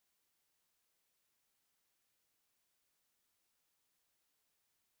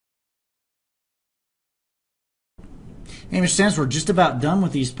Hey, Mr. Sands, we're just about done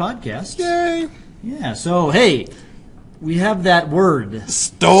with these podcasts. Yay! Yeah, so, hey, we have that word.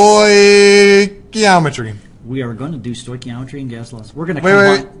 Stoichiometry. We are going to do stoichiometry and gas laws. We're going to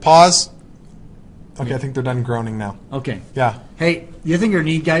Wait, pause. Okay, I think they're done groaning now. Okay. Yeah. Hey, the other thing you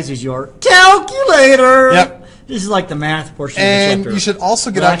need, guys, is your calculator. Yep. This is like the math portion And of the chapter. you should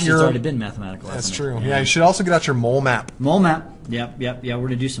also get well, out actually, your... it's already been mathematical. That's hasn't true. it? Yeah, you should also get out your mole map. Mole map. Yep. We're going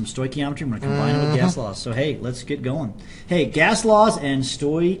to do some stoichiometry. I'm going to combine it with gas laws. So, hey, let's get going. Hey, gas laws and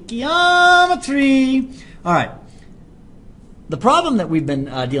stoichiometry. All right. The problem that we've been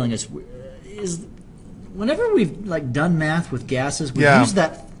dealing is whenever we've done math with gases, we use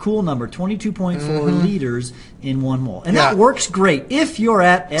that cool number, 22.4 liters in 1 mole. And that works great if you're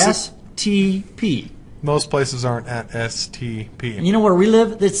at STP. Most places aren't at STP. And you know where we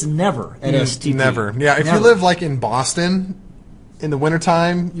live? It's never at STP. Never. Yeah, if you live like in Boston in the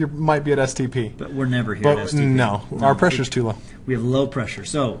wintertime, you might be at STP. But we're never here at STP. No, our pressure's too low. We have low pressure.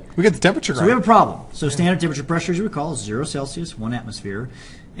 So we get the temperature right. So we have a problem. So standard temperature pressure, as you recall, is 0 Celsius, 1 atmosphere.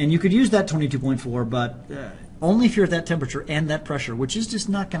 And you could use that 22.4, but only if you're at that temperature and that pressure, which is just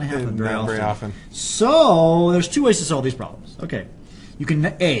not going to happen very often. So there's 2 ways to solve these problems. Okay. You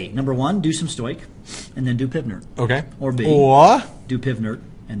can, A, number 1, do some stoich, and then do Pivnert. Okay. Or B, do Pivnert,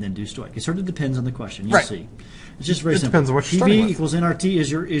 and then do stoich. It sort of depends on the question. You'll see. It's just very simple. It depends on what you're starting PV with. equals nRT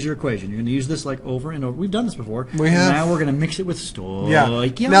is your equation. You're going to use this like over and over. We've done this before. We have. Now we're going to mix it with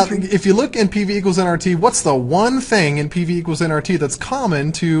stoichiometry. Yeah. Now, if you look in PV equals nRT, what's the one thing in PV equals nRT that's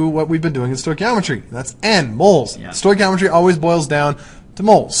common to what we've been doing in stoichiometry? That's N, moles. Yeah. Stoichiometry always boils down to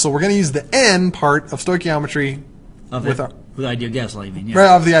moles. So we're going to use the N part of stoichiometry with ideal gas law, you mean? Yeah.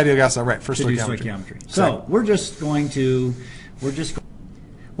 Right, of the ideal gas law, right, for stoichiometry. So we're going to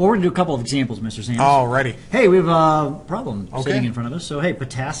do a couple of examples, Mr. Sands. Alrighty. Hey, we have a problem sitting in front of us. So, hey,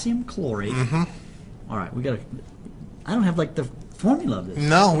 potassium chlorate. All right, I don't have the formula of this.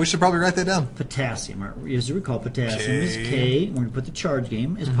 No, we should probably write that down. Potassium. As you recall, potassium is K. We're going to put the charge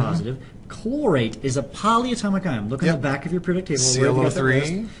game is positive. Chlorate is a polyatomic ion. Look on the back of your periodic table.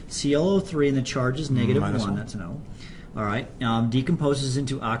 ClO3. ClO3, and the charge is -1. -1. That's an O. All right. Decomposes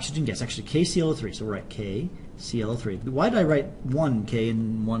into oxygen gas. Actually, KClO3. So we'll write KClO3. Why did I write 1 K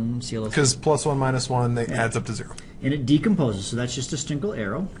and 1 ClO3? Because +1 -1 adds up to 0. And it decomposes. So that's just a single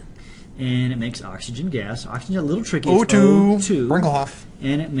arrow. And it makes oxygen gas. Oxygen is a little tricky. O2. O2. Brinkelhoff.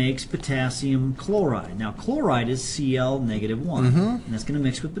 And it makes potassium chloride. Now, chloride is Cl -1. And that's going to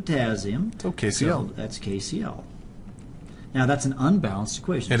mix with potassium. So KCl. So that's KCl. Now, that's an unbalanced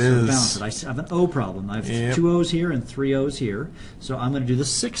equation. It is. is. I have an O problem. I have 2 O's here and 3 O's here. So I'm going to do the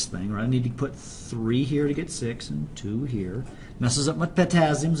 6th thing. Right? I need to put 3 here to get 6 and 2 here. Messes up my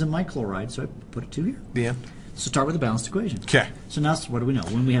potassiums and my chloride, so I put a 2 here. The end. So start with a balanced equation. Okay. So now what do we know?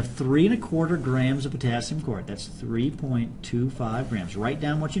 When we have 3 1/4 grams of potassium chloride, that's 3.25 grams. Write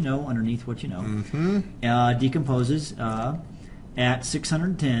down what you know underneath what you know. Decomposes at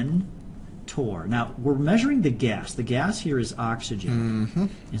 610 torr. Now, we're measuring the gas. The gas here is oxygen.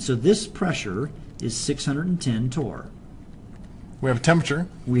 And so this pressure is 610 torr. We have a temperature.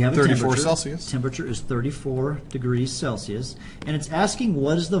 We have 34 Celsius. Temperature is 34 degrees Celsius. And it's asking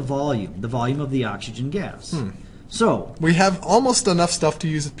what is the volume of the oxygen gas. So we have almost enough stuff to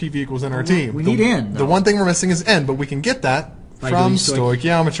use at PV equals nRT. We need N. The one thing we're missing is N, but we can get that from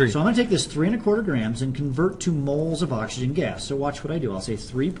stoichiometry. So I'm going to take this 3 1/4 grams and convert to moles of oxygen gas. So watch what I do. I'll say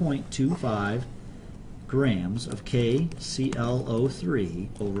 3.25 grams of KClO3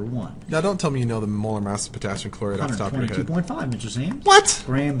 over 1. Now don't tell me you know the molar mass of potassium chloride off the top of your head. 122.5, Mr. Sands. What?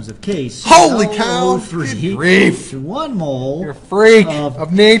 Grams of KClO3 Holy cow! Good grief! to 1 mole. You're a freak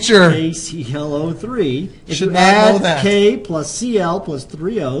of nature. KClO3. If Should you not add know that. K plus Cl plus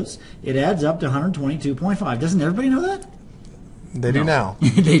 3 O's, it adds up to 122.5. Doesn't everybody know that? They do now.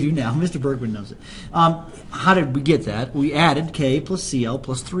 They do now. Mr. Bergmann knows it. How did we get that? We added K plus Cl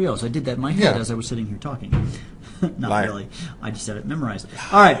plus 3 O's. I did that in my head as I was sitting here talking. Not really. I just had it memorized.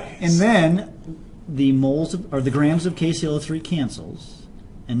 All right, and then the the grams of KClO3 cancels,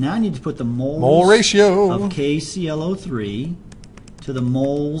 and now I need to put the mole ratio of KClO3 to the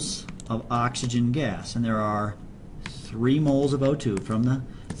moles of oxygen gas, and there are 3 moles of O2 from the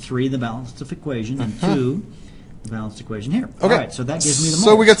 3 the balanced equation and 2. The balanced equation here. Okay. All right, so that gives me the moles.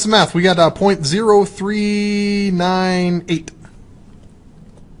 So we got some math. We got 0.0398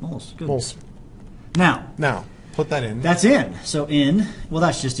 moles. Good. moles. Now, put that in. that's N. So N, well,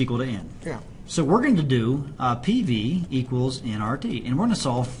 that's just equal to N. Yeah. So we're going to do PV equals nRT, and we're going to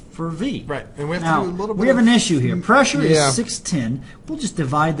solve for V. Right, and we have now, to do a little bit we have an issue here. Pressure is 610. We'll just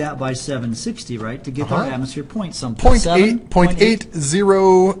divide that by 760, right, to get our atmosphere point something.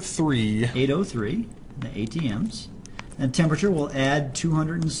 0.803. 803, the ATMs. And temperature, we'll add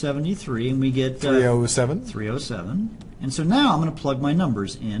 273, and we get 307. 307. And so now I'm going to plug my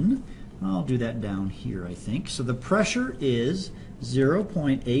numbers in. I'll do that down here, I think. So the pressure is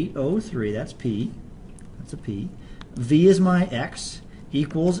 0.803. That's P. That's a P. V is my X,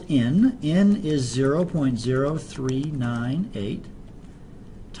 equals N. N is 0.0398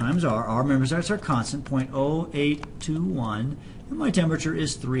 times R. R, remember, that's our constant, 0.0821. And my temperature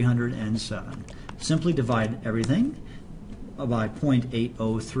is 307. Simply divide everything by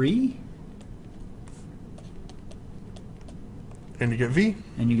 0.803. And you get V.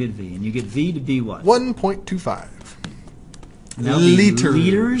 And you get V. And you get V to be what? 1.25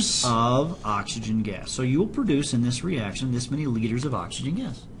 liters of oxygen gas. So you'll produce in this reaction this many liters of oxygen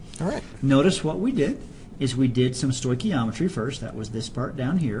gas. All right. Notice what we did is we did some stoichiometry first. That was this part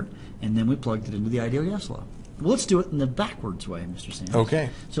down here. And then we plugged it into the ideal gas law. Well, let's do it in the backwards way, Mr. Sanders. Okay.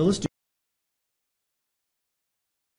 So let's do